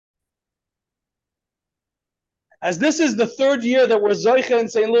as this is the third year that we're Zoicha in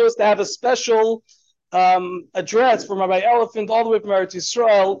St. Louis to have a special address from Rabbi Elefant all the way from Eretz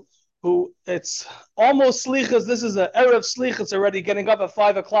Yisrael, who it's almost Slichas. This is an Erev Slichas already, getting up at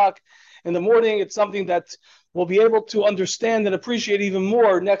 5 o'clock in the morning. It's something that we'll be able to understand and appreciate even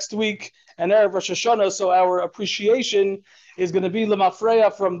more next week and Erev Rosh Hashanah. So our appreciation is going to be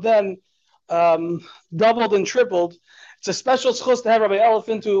Lemafreya from then, doubled and tripled. It's a special schus to have Rabbi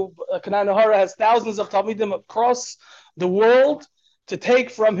Elefant, who Kanai Nahara has thousands of Talmidim across the world, to take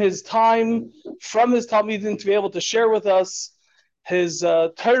from his time, from his Talmidim, to be able to share with us his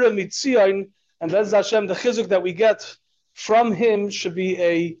Torah Mitzion, and Bez Hashem, the Chizuk that we get from him should be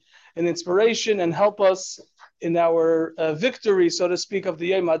an inspiration and help us in our victory, so to speak, of the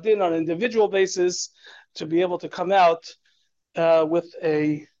Yom Adin on an individual basis, to be able to come out with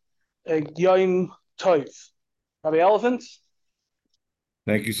a Yom Tov. Rabbi Elefant?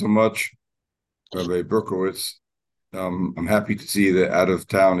 Thank you so much, Rabbi Berkowitz. I'm happy to see that out of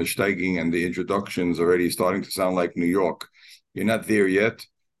town is steiging and the introductions already starting to sound like New York. You're not there yet,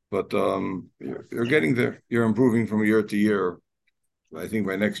 but you're getting there. You're improving from year to year. I think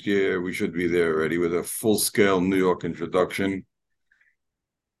by next year we should be there already with a full-scale New York introduction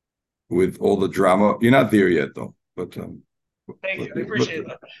with all the drama. You're not there yet, though, but thank you. I appreciate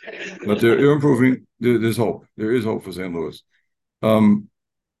that. But you're improving. There's hope. There is hope for St. Louis. Shalom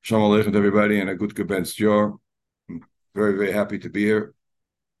Aleichem to everybody, and a good gebenst jar. I'm very, very happy to be here.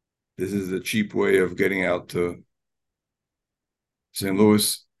 This is the cheap way of getting out to St.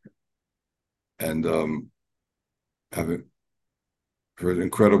 Louis, and having heard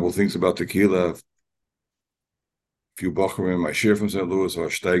incredible things about tequila. A few Bachurim, my share from St. Louis are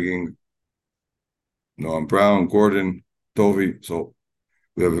steiging. Noam Brown, Gordon, Tovi. So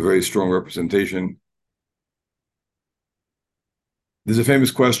we have a very strong representation. There's a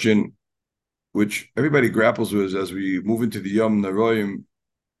famous question which everybody grapples with as we move into the Yom Naroyim,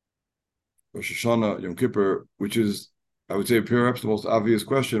 Rosh Hashanah, Yom Kippur, which is, I would say, perhaps the most obvious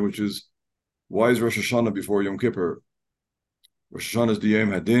question, which is, why is Rosh Hashanah before Yom Kippur? Rosh Hashanah is the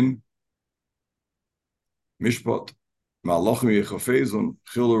Yom Hadin, Mishpat, Ma'alachim Yechafezun,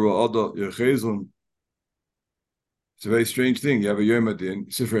 Chil Ra'ada Yechezun. It's a very strange thing. You have a Yom Hadin,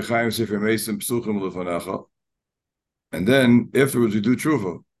 Sifrei Chaim, Sifrei Mesim, Psuchim Lefanecha, and then afterwards you do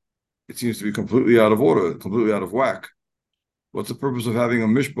tshuva. It seems to be completely out of order, completely out of whack. What's the purpose of having a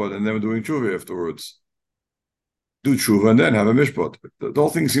mishpat and then doing tshuva afterwards? Do tshuva and then have a mishpat. The whole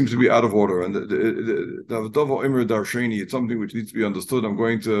thing seems to be out of order. And the Davo Imr Darshani, it's something which needs to be understood. I'm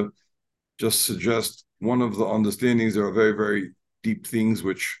going to just suggest one of the understandings. There are very, very deep things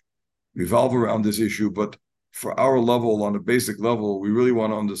which revolve around this issue, but for our level, on a basic level, we really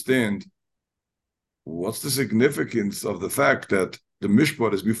want to understand what's the significance of the fact that the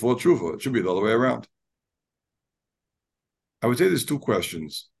mishpat is before tshuva. It should be the other way around. I would say there's two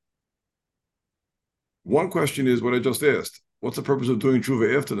questions. One question is what I just asked. What's the purpose of doing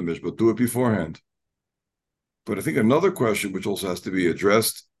tshuva after the mishpat? Do it beforehand. But I think another question which also has to be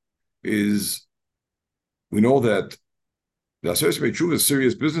addressed is, we know that the Aseres Tshuva is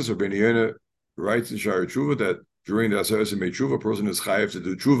serious business. Rabbi Yonah writes in Shiur Tshuva that during the Aseres Tshuva, a person is chayav to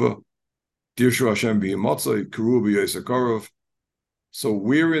do tshuva. Dirshu Hashem b'yimatzah, Kiru b'yosef. So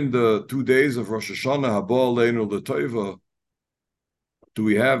we're in the 2 days of Rosh Hashanah, Haba Aleinu L'Toiva. Do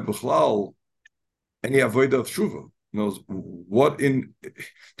we have B'chlal any avodah of tshuva? What in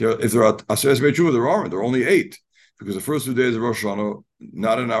there? If there are Aseres Tshuva, there aren't. There are only 8, because the first 2 days of Rosh Hashanah,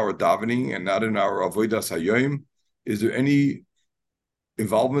 not in our davening and not in our avodas hayom, is there any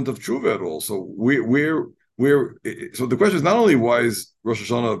involvement of tshuva at all? So so the question is not only why is Rosh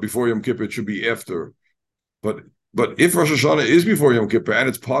Hashanah before Yom Kippur, it should be after, but if Rosh Hashanah is before Yom Kippur and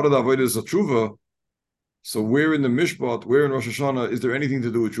it's part of the avodas of tshuva, so where in the mishpat, where in Rosh Hashanah, is there anything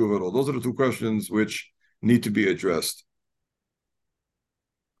to do with tshuva at all? Those are the two questions which need to be addressed.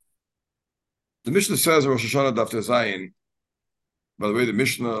 The Mishnah says Rosh Hashanah Daf Zayin. By the way, the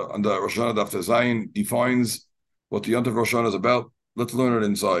Mishnah on the Rosh Hashanah Daf Zayin defines what the Yom Tov Rosh Hashanah is about. Let's learn it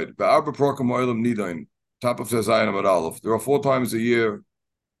inside. Be'arba Prokem Oilam Nidain, top of Zayin Amud Aleph. There are 4 times a year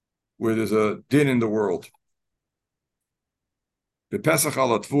where there's a din in the world. The Pesach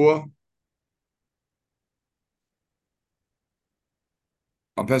al Tvua.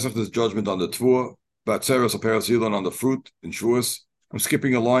 On Pesach, there's judgment on the Tvua. Batzeres Aperes Yilan on the fruit in Shavuos. I'm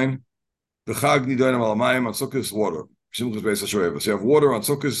skipping a line. The Chag Nidain al Mayim on Sukkos, water. So you have water on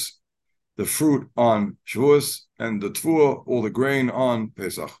Sukkos, the fruit on Shavuos, and the Tvua, all the grain on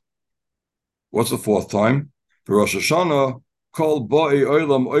Pesach. What's the 4th time? For Rosh Hashanah, Kol Ba'i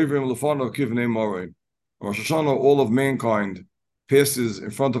Olam Oivrim Lefanav Kivnei Morein. Rosh Hashanah, all of mankind passes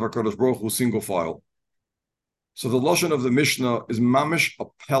in front of HaKadosh Baruch Hu single file. So the lashon of the Mishnah is mamish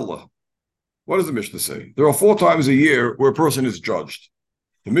apella. What does the Mishnah say? There are 4 times a year where a person is judged.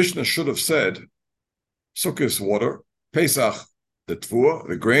 The Mishnah should have said, Sukkot, water, Pesach, the tfuah,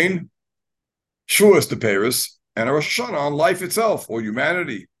 the grain, Shavuos, the Paris, and a Rosh Hashanah on life itself or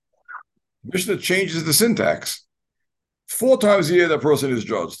humanity. The Mishnah changes the syntax. 4 times a year that person is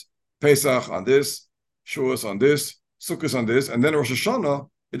judged. Pesach on this, Shavuos on this, Sukkot on this, and then Rosh Hashanah.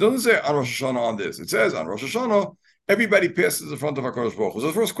 It doesn't say on Rosh Hashanah on this. It says on Rosh Hashanah, everybody passes in front of HaKadosh Baruch Hu. So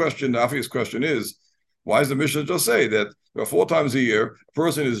the first question, the obvious question is, why does the Mishnah just say that there are 4 times a year a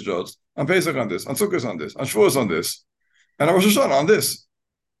person is judged on Pesach on this, on Sukkot on this, on Shavuos on this, and on Rosh Hashanah on this?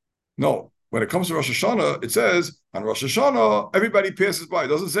 No. When it comes to Rosh Hashanah, it says on Rosh Hashanah, everybody passes by. It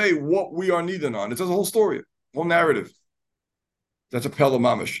doesn't say what we are needing on. It says a whole story, a whole narrative. That's a Pella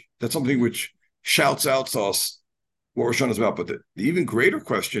Mamish. That's something which shouts out to us what Rosh Hashanah is about. But the even greater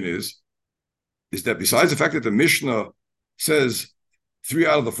question is that besides the fact that the Mishnah says 3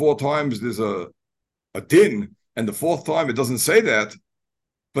 out of the 4 times there's a din, and the 4th time it doesn't say that,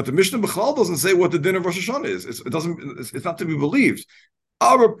 but the Mishnah B'chlal doesn't say what the din of Rosh Hashanah is. It's not to be believed.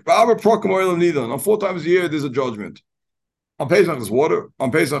 On 4 times a year there's a judgment. On Pesach there's water.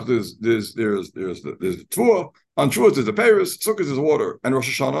 On Pesach there's the tfuah. On Shavuos there's the Paris. Sukkot there's water. And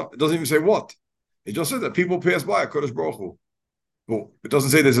Rosh Hashanah, it doesn't even say what. It just says that people pass by HaKadosh Baruch Hu. Well, it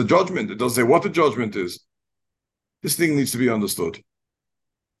doesn't say there's a judgment. It doesn't say what the judgment is. This thing needs to be understood.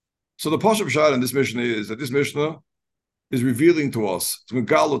 So the Pashup Shad in this Mishnah is that this Mishnah is revealing to us, it's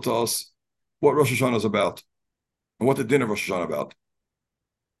megala to us what Rosh Hashanah is about and what the din of Rosh Hashanah about.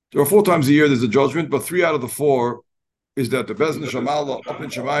 There are 4 times a year there's a judgment, but 3 out of the 4 is that the Bezdin Shamala, up in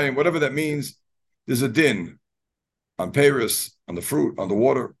Shemayim, whatever that means, there's a din on Paris, on the fruit, on the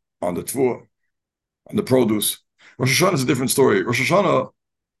water, on the tfuah, on the produce. Rosh Hashanah is a different story. Rosh Hashanah,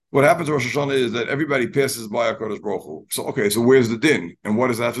 what happens to Rosh Hashanah is that everybody passes by HaKadosh Baruch Hu. So where's the din? And what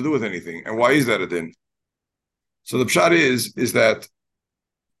does that have to do with anything? And why is that a din? So the pshat is that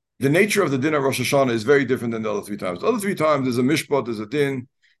the nature of the din of Rosh Hashanah is very different than the other 3 times. The other 3 times, there's a mishpat, there's a din,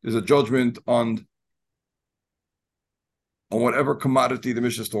 there's a judgment on whatever commodity the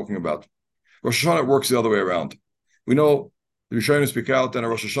Mishnah is talking about. Rosh Hashanah works the other way around. We know the Rishonim speak out that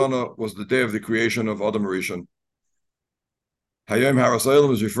Rosh Hashanah was the day of the creation of Adam Rishon. Hayom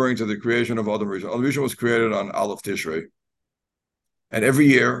Harasayim is referring to the creation of Adam Rishon. Adam Rishon was created on Aleph Tishrei. And every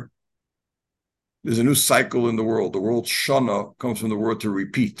year, there's a new cycle in the world. The word Shana comes from the word to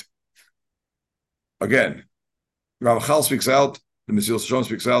repeat. Again, Ramchal speaks out, the Mesilas Yesharim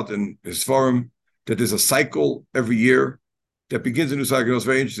speaks out in his forum, that there's a cycle every year that begins a new cycle. It's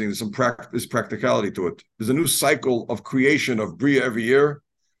very interesting. There's some there's practicality to it. There's a new cycle of creation of Bria every year,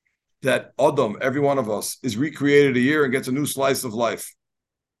 that Adam, every one of us, is recreated a year and gets a new slice of life.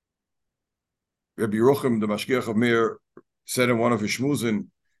 Rabbi Yerucham, the Mashgiach of Meir, said in one of his shmuzin,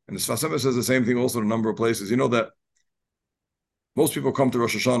 and the Sfas Emes says the same thing also in a number of places. You know that most people come to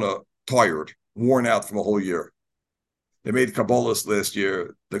Rosh Hashanah tired, worn out from a whole year. They made Kabbalahs last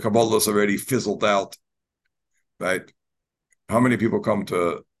year. The Kabbalahs already fizzled out, right? How many people come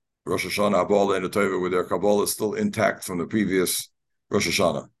to Rosh Hashanah, Habbalah, and the Torah with their Kabbalah still intact from the previous Rosh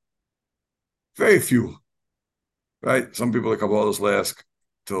Hashanah? Very few, right? Some people, the Kabbalahs last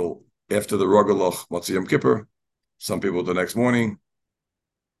till after the Rogalach, Matzah Yom Kippur. Some people the next morning.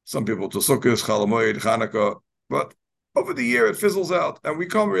 Some people to Sukkot, Chol Hamoed, Chanukah. But over the year, it fizzles out. And we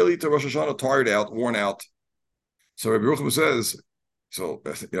come really to Rosh Hashanah tired out, worn out. So Rabbi Yerucham says,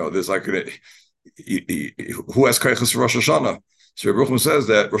 there's like, who has kaiches for Rosh Hashanah? So Rabbi Yerucham says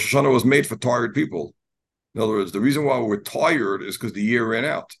that Rosh Hashanah was made for tired people. In other words, the reason why we're tired is because the year ran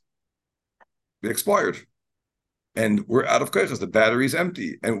out. It expired. And we're out of kaiches. The battery's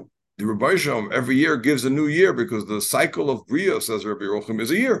empty. And the Rabbi Shalom every year gives a new year because the cycle of Bria, says Rabbi Yerucham,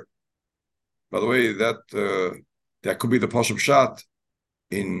 is a year. By the way, that could be the Pashup Shat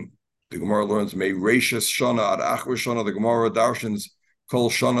in the Gemara learns May Reishis Shana ad Achor Shana. The Gemara darshans Kol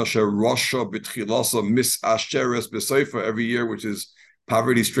Shana Sherosha B'Tchilasa Mis Asheres B'Seifa every year, which is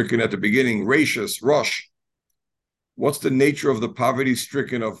poverty stricken at the beginning. Reishis Rosh. What's the nature of the poverty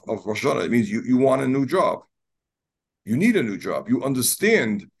stricken of Rosh Hashanah? It means you want a new job. You need a new job. You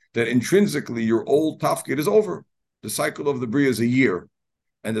understand that intrinsically your old tafkid is over. The cycle of the Bria is a year,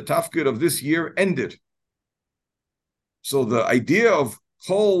 and the tafkid of this year ended. So the idea of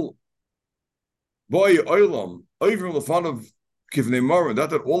Kol Boy Olam, over in front of Kivnei Maran,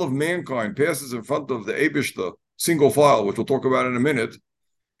 that all of mankind passes in front of the Eibishter single file, which we'll talk about in a minute.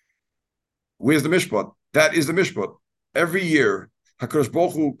 Where's the mishpat? That is the mishpat. Every year, HaKadosh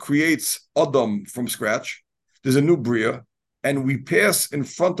Baruch Hu creates Adam from scratch. There's a new Bria, and we pass in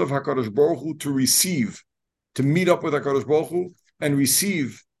front of HaKadosh Baruch Hu to receive. to meet up with HaKadosh Baruch Hu and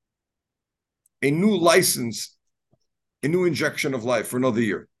receive a new license, a new injection of life for another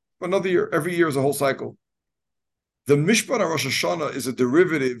year. Another year. Every year is a whole cycle. The Mishpat Rosh Hashanah is a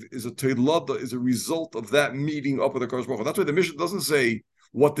derivative, is a teilada, is a result of that meeting up with HaKadosh Baruch Hu. That's why the Mishnah doesn't say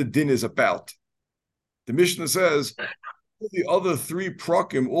what the din is about. The Mishnah says all the other three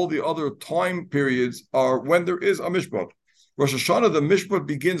prakim, all the other time periods are when there is a mishpat. Rosh Hashanah, the mishpat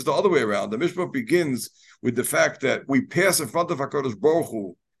begins the other way around. The mishpat begins with the fact that we pass in front of HaKadosh Baruch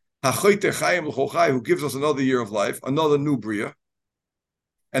Hu, who gives us another year of life, another new bria.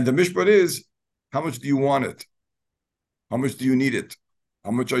 And the mishpat is, how much do you want it? How much do you need it?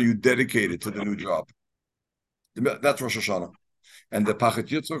 How much are you dedicated to the new job? That's Rosh Hashanah. And the Pachet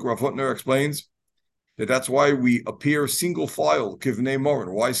Yitzchak, Rav Hutner explains, that's why we appear single file, kivnei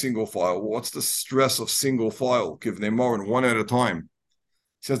morin. Why single file? Well, what's the stress of single file, kivnei morin, one at a time?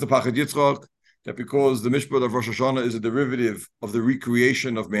 Says the Pachet Yitzchak that because the Mishpat of Rosh Hashanah is a derivative of the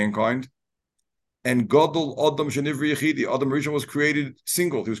recreation of mankind, and Gadol Adam Shenivri Yechidi, Adam Rishon was created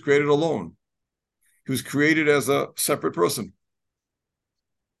single. He was created alone. He was created as a separate person.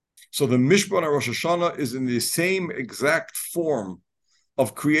 So the Mishpat of Rosh Hashanah is in the same exact form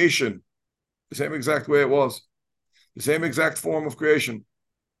of creation, the same exact way it was, the same exact form of creation.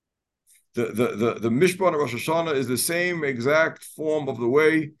 The Mishpat of Rosh Hashanah is the same exact form of the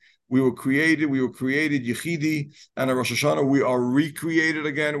way we were created. We were created Yechidi, and at Rosh Hashanah we are recreated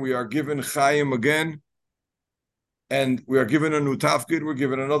again. We are given Chaim again, and we are given a new tafkid. We're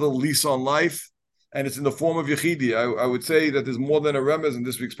given another lease on life, and it's in the form of Yechidi. I would say that there's more than a remez in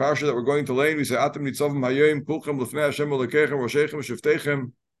this week's parsha that we're going to learn. We say Atem nitzavim hayom kulchem lefnei Hashem elokechem roshechem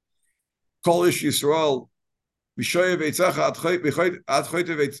shiftechem kol ish Yisrael b'shoyev eitzecha ad b'shoyev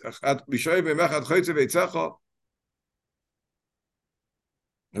b'mecha ad choytzev eitzecha.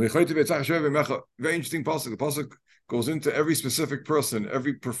 Very interesting pasuk. The pasuk goes into every specific person,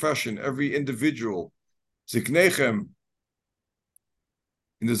 every profession, every individual. Ziknechem.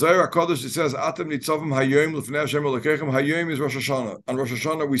 In the Zohar HaKadosh it says, "Atem nitzavim hayom lefnei Hashem elokechem." Hayom is Rosh Hashanah. On Rosh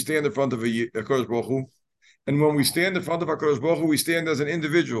Hashanah we stand in front of HaKadosh Baruch Hu, and when we stand in front of HaKadosh Baruch Hu, we stand as an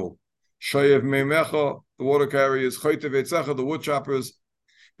individual. Shoyev meimecha, the water carriers. Choytev eitzecha, the wood choppers.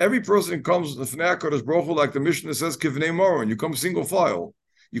 Every person comes lefnei HaKadosh Baruch Hu, like the Mishnah says, kivnei moron. You come single file.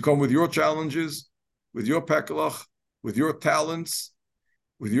 You come with your challenges, with your pekelach, with your talents,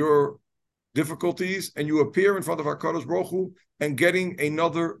 with your difficulties, and you appear in front of HaKadosh Baruch Hu and getting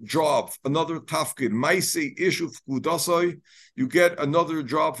another job, another tafkid. Maisei ishu fkudasai, you get another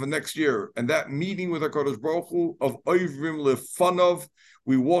job for next year. And that meeting with HaKadosh Baruch Hu of oivrim lefanav,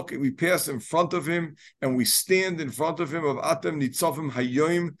 we pass in front of him, and we stand in front of him of atem nitzavim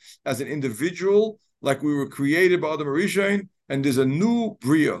hayom as an individual, like we were created by Adam Rishon. And there's a new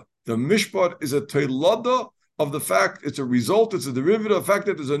bria. The mishpat is a teilada of the fact, it's a result, it's a derivative of the fact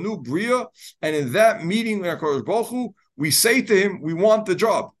that there's a new bria. And in that meeting with HaKadosh Baruch Hu, we say to him, we want the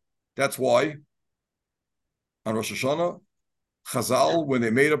job. That's why on Rosh Hashanah, Chazal, when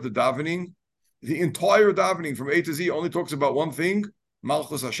they made up the davening, the entire davening from A to Z only talks about one thing,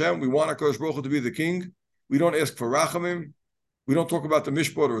 Malchus Hashem. We want HaKadosh Baruch Hu to be the king. We don't ask for rachamim. We don't talk about the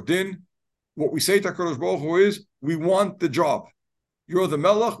mishpat or din. What we say to HaKadosh Baruch Hu is, we want the job. You're the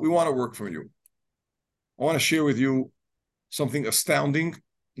melech, we want to work for you. I want to share with you something astounding,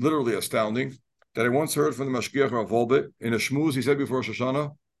 literally astounding, that I once heard from the Mashgiach Rav Volbet in a shmuz he said before Rosh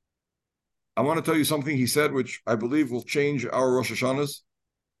Hashanah. I want to tell you something he said, which I believe will change our Rosh Hashanahs.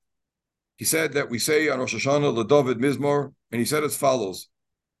 He said that we say on Rosh Hashanah, LeDavid Mizmor, and he said as follows.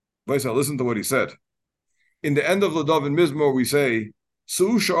 Listen to what he said. In the end of LeDavid Mizmor, we say,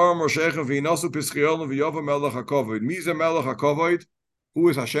 who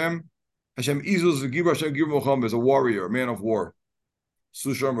is Hashem? Hashem Izuz v'Gibor, Hashem Gibor Mocham is a warrior, a man of war.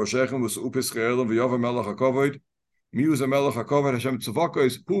 Sushar Moshechem v'Su'u Pischeilim v'Yava Melech HaKavod. Miu is a Melech HaKavod. Hashem Tzavaka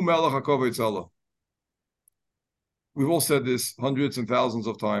is Hu Melech HaKavod Tzala. We've all said this hundreds and thousands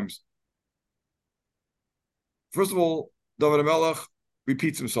of times. First of all, David Melech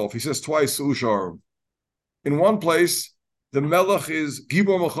repeats himself. He says twice Sushar. In one place, the Melech is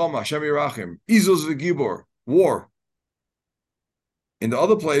Gibor Mocham, Hashem Yerachim. Izuz v'Gibor, war. In the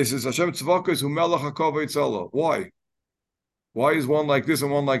other places, Hashem Tzvaka is Hu Melech HaKavod Tzala. Why? Why is one like this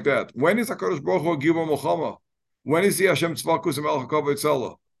and one like that? When is HaKadosh Baruch Hu Gibor Mochama? When is he Hashem Tzvaka is Hu Melech HaKavod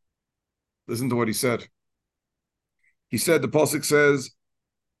Tzala? Listen to what he said. He said, the pasuk says,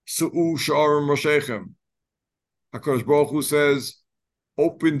 Su'u Sha'arim Roshechem. HaKadosh Baruch Hu says,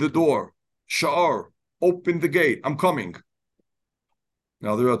 open the door. Sha'ar, open the gate. I'm coming.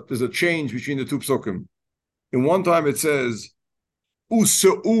 Now there's a change between the two psukim. In one time it says,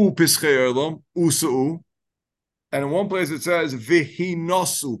 Usu'u Pischei Olam, Usu'u. And in one place it says,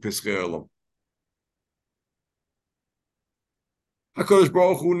 V'hinosu Pischei Olam. HaKadosh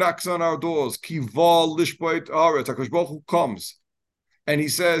Baruch Hu knocks on our doors. Kival lishbait aretz. HaKadosh Baruch Hu comes. And he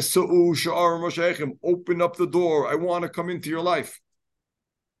says, Su'u sha'ar Mosheichem, open up the door. I want to come into your life.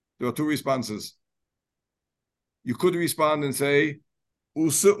 There are two responses. You could respond and say,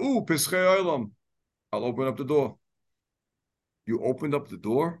 U'su'u Pischei Olam. I'll open up the door. You opened up the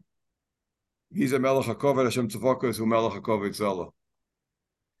door? He's a Melech HaKoved Hashem Tzavakas who Melech HaKoved Zala.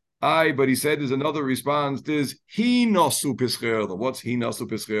 But he said there's another response. There's He Nasu Pischei Olam. What's He Nasu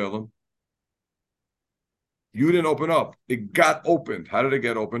Pischei Olam? You didn't open up. It got opened. How did it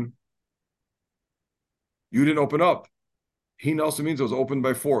get open? You didn't open up. He Nasu means it was opened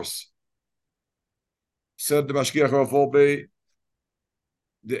by force. Said the Mashgiach Rav,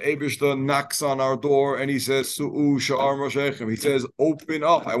 the Eibishter knocks on our door and he says, Su'u sha'ar Mosheichem. He says, open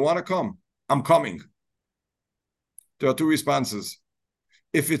up. I want to come. I'm coming. There are two responses.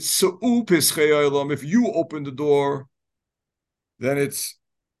 If it's Su'u Pischei Olam, if you open the door, then it's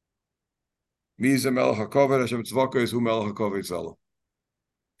Miza Melech HaKoved Hashem Tzvaka is Hu Melech HaKoved Zala.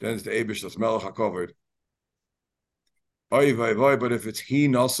 Then it's the Eibush that's Melech HaKoved. But if it's He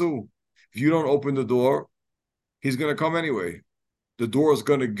Nasu, if you don't open the door, he's going to come anyway. The door is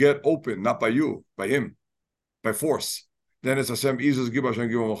going to get open, not by you, by him, by force. Then it's Hashem Izus Gib Hashem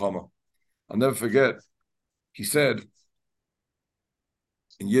Gib Muhammad. I'll never forget, he said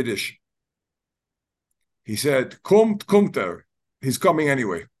in Yiddish, he said, Kommt er. He's coming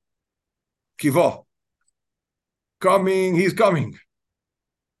anyway. Kiva. Coming, he's coming.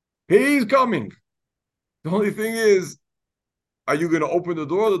 He's coming. The only thing is, are you going to open the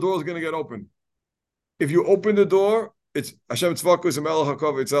door? The door is going to get open. If you open the door, it's Hashem Tzvakus and Melech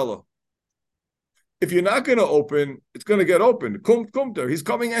HaKoved Zela. If you're not going to open, it's going to get open. Kommt er. He's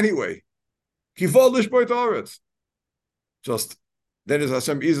coming anyway. Kiva lishbait aretz. Just, then it's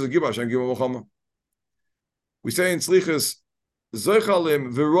Hashem Izus Gib Hashem Gib Muhammad. We say in Slichas,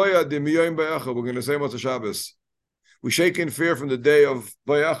 Zeichalim v'roya de miyoyim bayacha. We're going to say what's a Shabbos. We shake in fear from the day of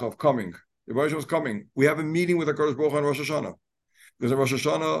bayacha, of coming. The Rosh was coming. We have a meeting with HaKadosh Baruch Hu on Rosh Hashana. Because on Rosh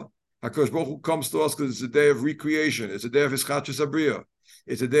Hashana, HaKadosh Baruch Hu comes to us because it's a day of recreation. It's a day of Hischachus Abriya.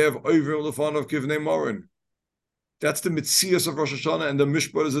 It's a day of Oivim Lefan of Kivnei Morin. That's the Mitzias of Rosh Hashana, and the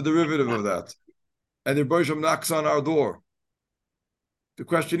Mishpat is a derivative of that. And the Rebbe knocks on our door. The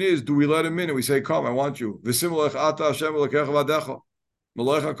question is, do we let him in and we say, come, I want you. That's what it's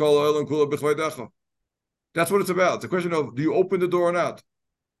about. The question of, do you open the door or not?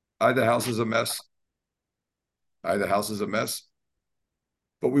 Either house is a mess.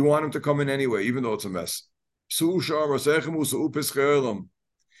 But we want him to come in anyway, even though it's a mess.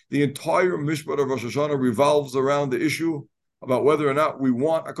 The entire Mishpat of Rosh Hashanah revolves around the issue about whether or not we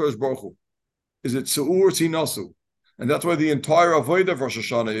want HaKadosh Baruch Hu. Is it Su'u or Tinasu? And that's why the entire avodah of Rosh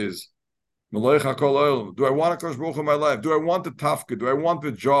Hashanah is do I want HaKadosh Baruch Hu in my life? Do I want the tafka? Do I want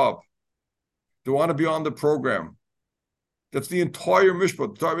the job? Do I want to be on the program? That's the entire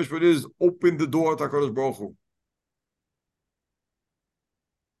mishpat. The entire mishpat is open the door to HaKadosh Baruch Hu.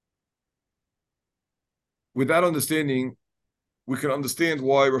 With that understanding, we can understand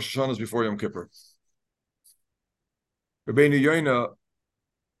why Rosh Hashanah is before Yom Kippur. Rabbeinu Yoina,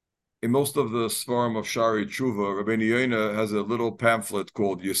 in most of the Svarim of Shari Tshuva, Rabbeinu Yoina has a little pamphlet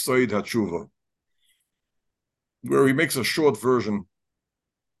called Yesoid HaTshuva, where he makes a short version.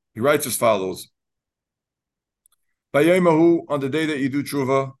 He writes as follows: Bayomahu, on the day that you do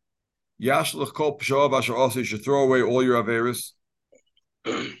Tshuva, Yashlech kol p'shav asher asa, you should throw away all your averis.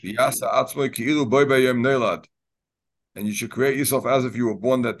 V'yasa atzmai ki'ilu boy bayom neilad, and you should create yourself as if you were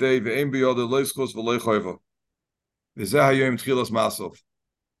born that day. Ve'em biyodeh lo yischos v'lo choiva. V'zeh hayom tchilas masov.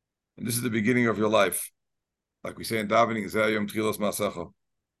 And this is the beginning of your life. Like we say in davening, Zeh hayom tchilas masecha.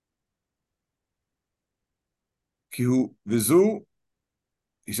 Kihu vizu,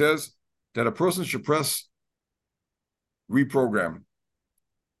 he says that a person should press reprogram,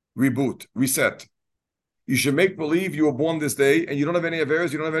 reboot, reset. You should make believe you were born this day and you don't have any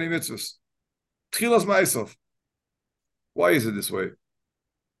averos, you don't have any mitzvahs. Tchilas ma'asov. Why is it this way?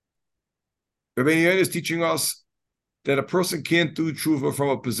 Rabbi Yoina is teaching us that a person can't do tshuva from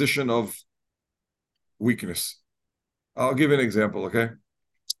a position of weakness. I'll give you an example, okay?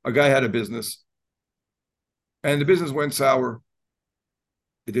 A guy had a business, and the business went sour.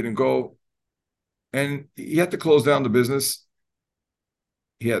 It didn't go, and he had to close down the business.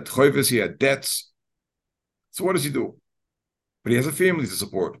 He had choivis, he had debts. So what does he do? But he has a family to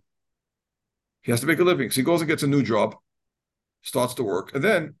support. He has to make a living. So he goes and gets a new job, starts to work, and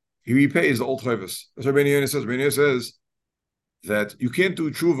then he repays the old choivis. That's what Rabbi Yoina says. Rabbi Yoina says that you can't do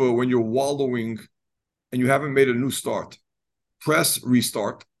tshuva when you're wallowing and you haven't made a new start, press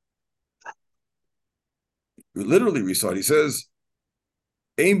restart. You literally restart. He says,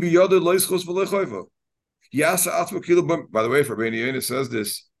 Ein biyada leischos v'lechayva. Yasa atma kilo. By the way, if Rabbi Yehuda says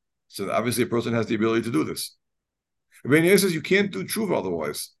this, so obviously a person has the ability to do this. Rabbi Yehuda says you can't do tshuva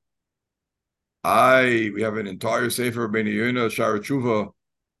otherwise. We have an entire sefer Rabbi Yehuda, Shara Tshuva,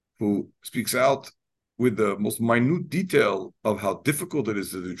 who speaks out with the most minute detail of how difficult it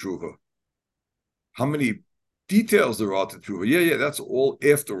is to do tshuva. How many details there are to tshuva. Yeah, that's all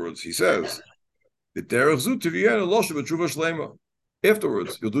afterwards, he says. Afterwards, you'll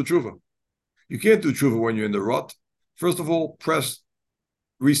do tshuva. You can't do tshuva when you're in the rut. First of all, press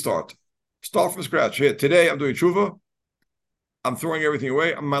restart. Start from scratch. Here, today I'm doing tshuva. I'm throwing everything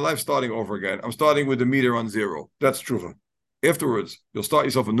away. My life's starting over again. I'm starting with the meter on zero. That's tshuva. Afterwards, you'll start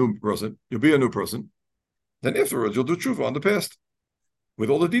yourself a new person. You'll be a new person. Then afterwards, you'll do tshuva on the past, with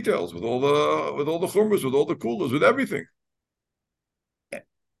all the details, with all the chumras, with all the coolers, with everything.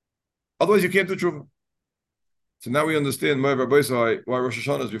 Otherwise, you can't do tshuva. So now we understand why Rosh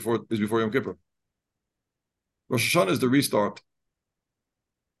Hashana is before Yom Kippur. Rosh Hashana is the restart.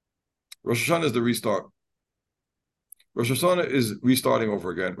 Rosh Hashana is the restart. Rosh Hashana is restarting over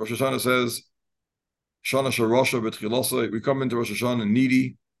again. Rosh Hashana says, Shana Sharosha B'tchilasa. We come into Rosh Hashana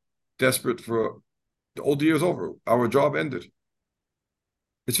needy, desperate for the old year is over. Our job ended.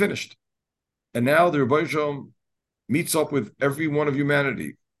 It's finished. And now the Rebbe Shalom meets up with every one of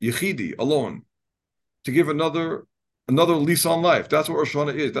humanity, Yechidi, alone, to give another lease on life. That's what Rosh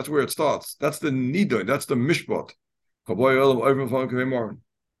Hashanah is. That's where it starts. That's the Nidon. That's the Mishpat.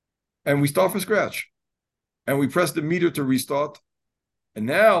 And we start from scratch. And we press the meter to restart. And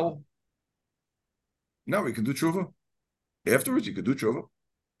now we can do tshuva. Afterwards, you can do tshuva.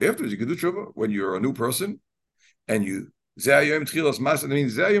 When you're a new person and you Zayim Tchilas Ma'aseh. I mean,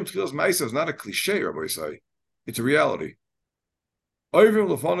 Zayim Tchilas Ma'aseh is not a cliche, Rabbi say. It's a reality.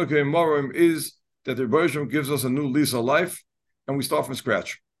 Oyvim Lefanuke Morim is that the Rebbe Shalom gives us a new lease of life, and we start from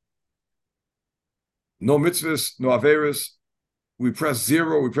scratch. No mitzvahs, no averas. We press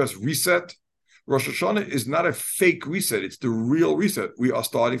zero. We press reset. Rosh Hashanah is not a fake reset. It's the real reset. We are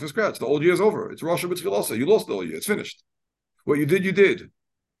starting from scratch. The old year is over. It's Rosh Hashanah. You lost the old year. It's finished. What you did, you did.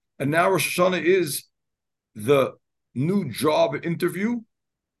 And now Rosh Hashanah is the new job interview,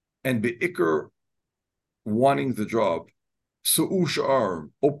 and Be'ikr wanting the job. Su'u sha'ar,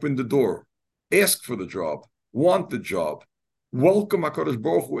 open the door. Ask for the job. Want the job. Welcome HaKadosh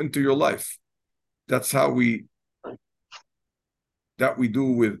Baruch Hu into your life. That's how we do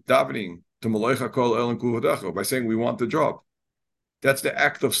with davening to Malecha Kol El Kuvadecha, by saying we want the job. That's the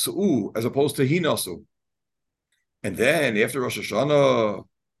act of Su'u as opposed to Hinasu. And then after Rosh Hashanah,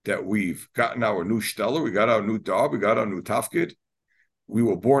 that we've gotten our new stellar, we got our new job, we got our new tafkid, we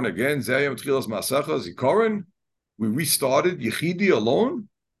were born again, Zayim Tchilas Masecha Zikaron, we restarted Yechidi alone.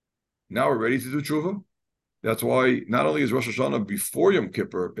 Now we're ready to do tshuva. That's why not only is Rosh Hashanah before Yom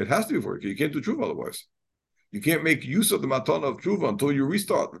Kippur, it has to be before. You can't do tshuva otherwise. You can't make use of the matana of tshuva until you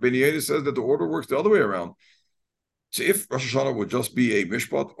restart. Rabbi Yehuda says that the order works the other way around. So if Rosh Hashanah would just be a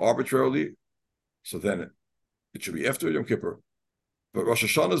mishpat arbitrarily, so then it should be after Yom Kippur. But Rosh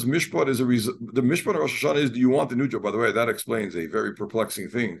Hashanah's mishpat is the mishpat of Rosh Hashanah is, do you want the new job? By the way, that explains a very perplexing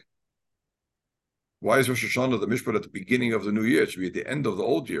thing. Why is Rosh Hashanah the mishpat at the beginning of the new year? It should be at the end of the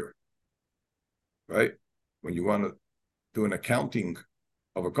old year. Right? When you want to do an accounting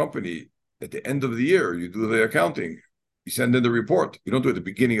of a company, at the end of the year, you do the accounting. You send in the report. You don't do it at the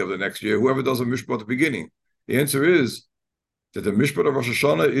beginning of the next year. Whoever does a mishpat at the beginning. The answer is that the mishpat of Rosh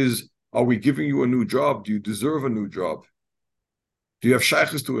Hashanah is, are we giving you a new job? Do you deserve a new job? Do you have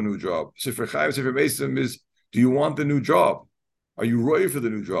shaykhs to a new job? Sefer Chaim, Sefer Meisim is, do you want the new job? Are you ready for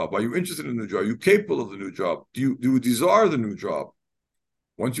the new job? Are you interested in the new job? Are you capable of the new job? Do you desire the new job?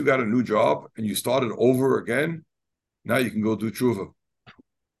 Once you got a new job and you started over again, now you can go do tshuva.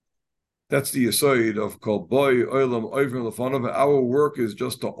 That's the aside of Kol Boy Olam Oivim Lefanav. Our work is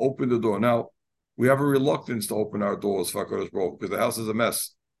just to open the door. Now, we have a reluctance to open our doors for HaKadosh Baruch Hu, because the house is a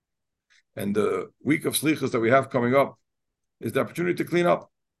mess. And the week of Slichas that we have coming up is the opportunity to clean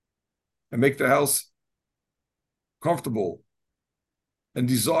up and make the house comfortable and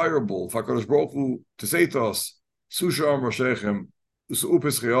desirable for HaKadosh Baruch Hu to say to us, Susham Roshechem,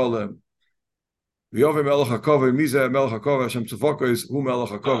 Usu'upes Chayolem, V'yovim Melech HaKavod, Mizeh Melech HaKavod, Hashem Tzavakos, Hu Melech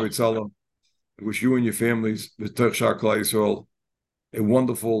HaKavod Tzalam. I wish you and your families, the Terch Shar Klal Yisrael, a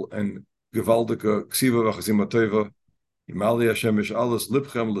wonderful and gewaldige Ksiva V'Chazima Tova. Yimali Hashem Ish Alles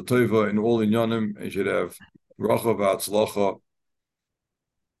Lipchem L'Tova in all inyanim, and should have Bracha V'Atzlacha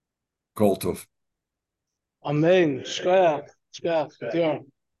Kol Tov. Amen. Shkoyach.